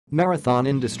Marathon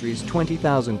Industries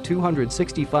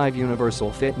 20,265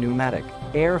 Universal Fit Pneumatic,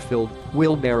 air-filled,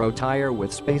 wheelbarrow tire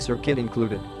with spacer kit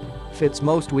included. Fits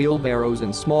most wheelbarrows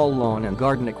and small lawn and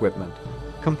garden equipment.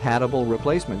 Compatible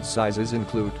replacement sizes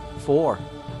include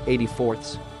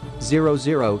 4/84,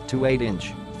 0 to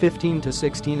 8-inch, 15 to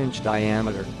 16-inch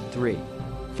diameter,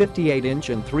 3/58-inch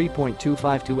and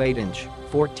 3.25 to 8-inch,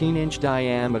 14-inch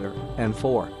diameter, and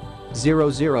 4/00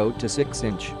 to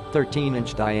 6-inch,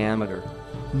 13-inch diameter.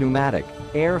 Pneumatic,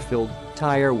 air-filled,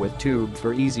 tire with tube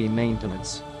for easy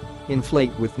maintenance.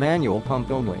 Inflate with manual pump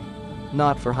only.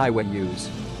 Not for highway use.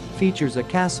 Features a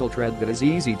castle tread that is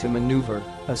easy to maneuver,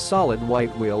 a solid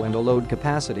white wheel and a load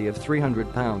capacity of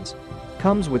 300 pounds.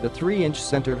 Comes with a 3-inch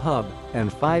centered hub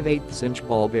and 5/8-inch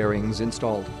ball bearings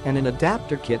installed and an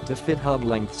adapter kit to fit hub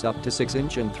lengths up to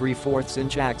 6-inch and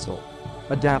 3/4-inch axle.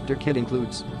 Adapter kit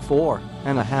includes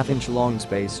 4.5-inch long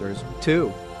spacers,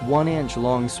 2 1-inch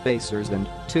long spacers and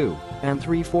 2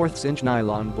 3/4-inch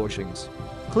nylon bushings.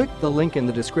 Click the link in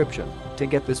the description to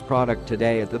get this product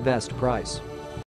today at the best price.